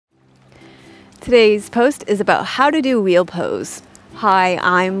Today's post is about how to do wheel pose. Hi,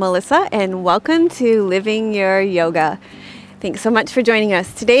 I'm Melissa and welcome to Living Your Yoga. Thanks so much for joining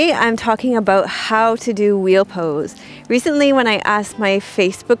us. Today I'm talking about how to do wheel pose. Recently when I asked my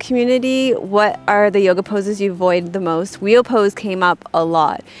Facebook community what are the yoga poses you avoid the most, wheel pose came up a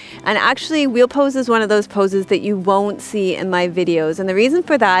lot. And actually wheel pose is one of those poses that you won't see in my videos. And the reason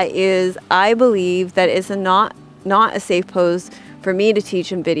for that is I believe that it's not a safe pose for me to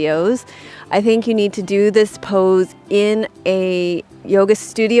teach in videos. I think you need to do this pose in a yoga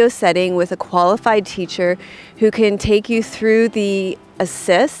studio setting with a qualified teacher who can take you through the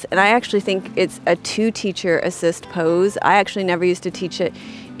assist. And I actually think it's a 2-teacher assist pose. I actually never used to teach it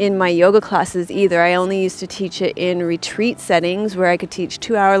in my yoga classes either. I only used to teach it in retreat settings where I could teach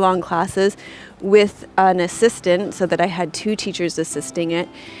 2-hour-long classes with an assistant so that I had 2 teachers assisting it.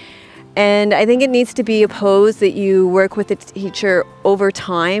 And I think it needs to be a pose that you work with a teacher over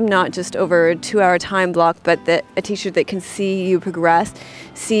time, not just over a 2-hour time block, but that a teacher that can see you progress,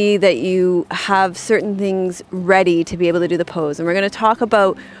 see that you have certain things ready to be able to do the pose. And we're going to talk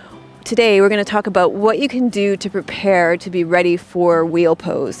about, today we're going to talk about what you can do to prepare to be ready for wheel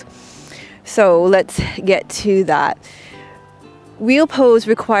pose. So let's get to that. Wheel pose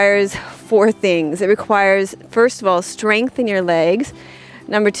requires 4 things. It requires, first of all, strength in your legs.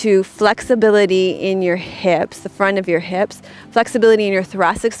 Number 2, flexibility in your hips, the front of your hips. Flexibility in your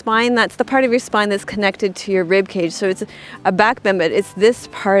thoracic spine, that's the part of your spine that's connected to your rib cage. So it's a back bend, but it's this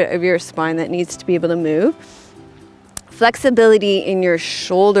part of your spine that needs to be able to move. Flexibility in your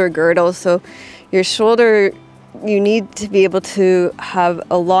shoulder girdle. So your shoulder, you need to be able to have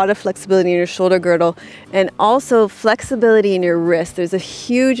a lot of flexibility in your shoulder girdle, and also flexibility in your wrist. There's a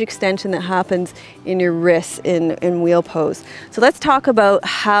huge extension that happens in your wrists in wheel pose. So let's talk about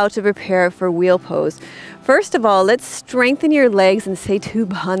how to prepare for wheel pose. First of all, let's strengthen your legs in Setu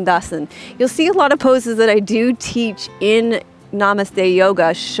Bandhasana. You'll see a lot of poses that I do teach in Namaste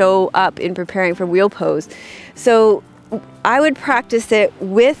Yoga show up in preparing for wheel pose. So I would practice it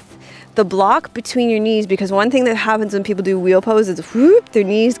with the block between your knees, because one thing that happens when people do wheel pose is whoop, their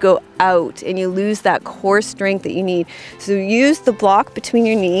knees go out and you lose that core strength that you need. So use the block between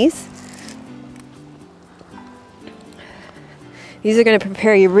your knees. These are going to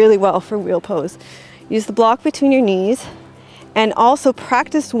prepare you really well for wheel pose. Use the block between your knees, and also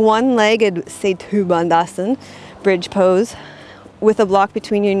practice one-legged Setu Bandhasana, bridge pose, with a block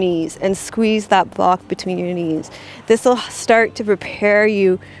between your knees, and squeeze that block between your knees. This will start to prepare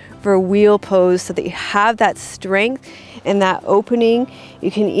you for a wheel pose so that you have that strength and that opening. You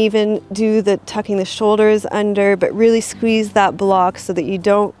can even do the tucking the shoulders under, but really squeeze that block so that you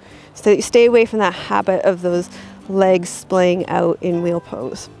stay away from that habit of those legs splaying out in wheel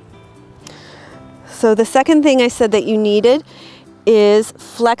pose. So the second thing I said that you needed is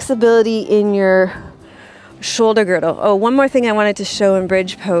flexibility in your shoulder girdle. Oh, one more thing I wanted to show in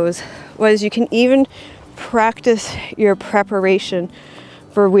bridge pose was you can even practice your preparation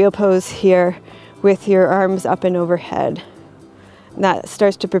for wheel pose here with your arms up and overhead. And that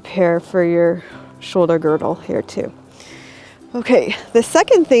starts to prepare for your shoulder girdle here too. Okay, the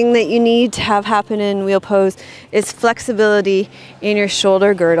second thing that you need to have happen in wheel pose is flexibility in your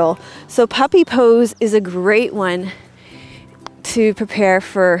shoulder girdle. So puppy pose is a great one to prepare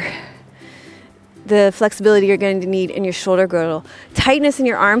for the flexibility you're going to need in your shoulder girdle. Tightness in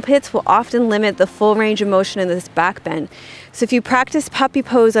your armpits will often limit the full range of motion in this back bend. So if you practice puppy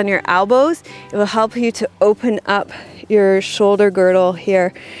pose on your elbows, it will help you to open up your shoulder girdle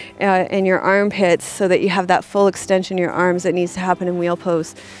here and your armpits so that you have that full extension in your arms that needs to happen in wheel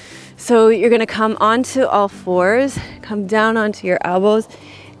pose. So you're going to come onto all fours, come down onto your elbows,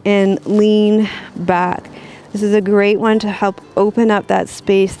 and lean back. This is a great one to help open up that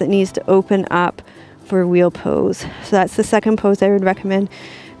space that needs to open up for wheel pose. So that's the second pose I would recommend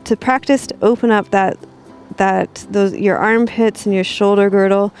to practice, to open up your armpits and your shoulder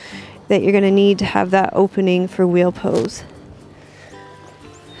girdle that you're going to need to have that opening for wheel pose.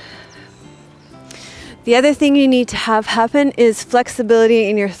 The other thing you need to have happen is flexibility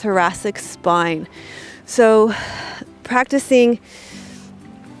in your thoracic spine. So practicing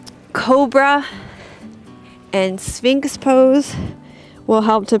cobra and Sphinx pose will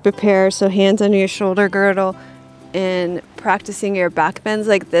help to prepare. So hands under your shoulder girdle and practicing your back bends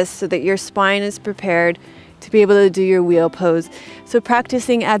like this so that your spine is prepared to be able to do your wheel pose. So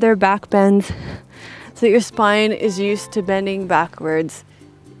practicing other back bends so that your spine is used to bending backwards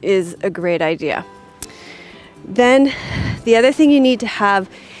is a great idea. Then the other thing you need to have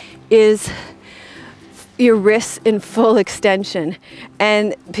is your wrists in full extension.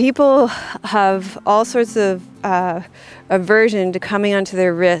 And people have all sorts of aversion to coming onto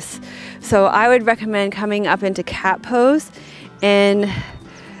their wrists. So I would recommend coming up into cat pose and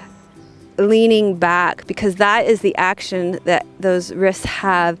leaning back, because that is the action that those wrists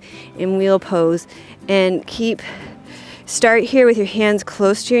have in wheel pose. And start here with your hands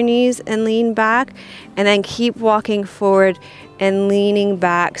close to your knees and lean back, and then keep walking forward and leaning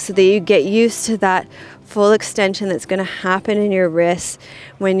back so that you get used to that full extension that's going to happen in your wrists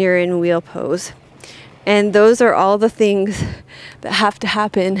when you're in wheel pose. And those are all the things that have to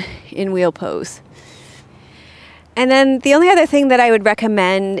happen in wheel pose. And then the only other thing that I would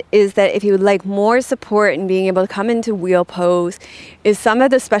recommend is that if you would like more support in being able to come into wheel pose, is some of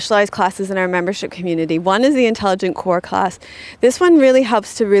the specialized classes in our membership community. One is the Intelligent Core class. This one really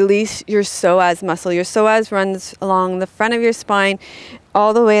helps to release your psoas muscle. Your psoas runs along the front of your spine,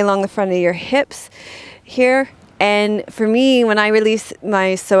 all the way along the front of your hips here. And for me, when I released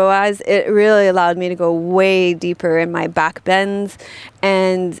my psoas, it really allowed me to go way deeper in my back bends,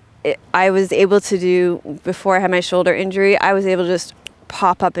 and I was able to do, before I had my shoulder injury, I was able to just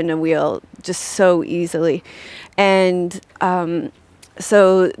pop up in a wheel just so easily. And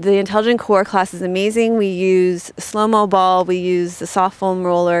so the Intelligent Core class is amazing. We use slow-mo ball, we use the soft foam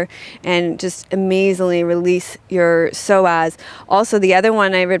roller, and just amazingly release your psoas. Also, the other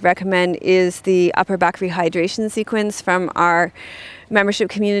one I would recommend is the upper back rehydration sequence from our membership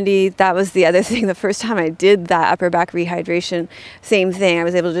community. That was the other thing. The first time I did that upper back rehydration, same thing. I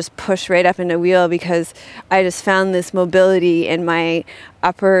was able to just push right up into a wheel because I just found this mobility in my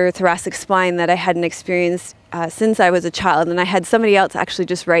upper thoracic spine that I hadn't experienced since I was a child. And I had somebody else actually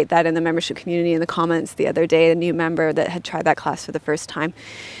just write that in the membership community in the comments the other day, a new member that had tried that class for the first time.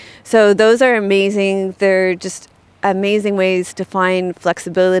 So those are amazing. They're just amazing ways to find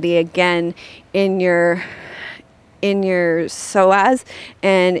flexibility again in your psoas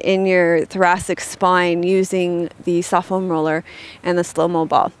and in your thoracic spine using the soft foam roller and the slow-mo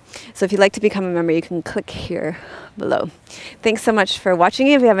ball. So if you'd like to become a member, you can click here below. Thanks so much for watching.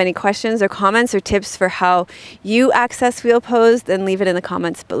 If you have any questions or comments or tips for how you access wheel pose, then leave it in the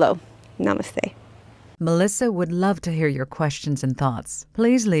comments below. Namaste. Melissa would love to hear your questions and thoughts.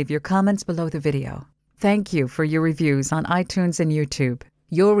 Please leave your comments below the video. Thank you for your reviews on iTunes and YouTube.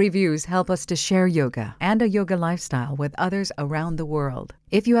 Your reviews help us to share yoga and a yoga lifestyle with others around the world.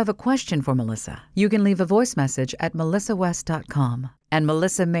 If you have a question for Melissa, you can leave a voice message at melissawest.com, and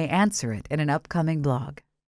Melissa may answer it in an upcoming blog.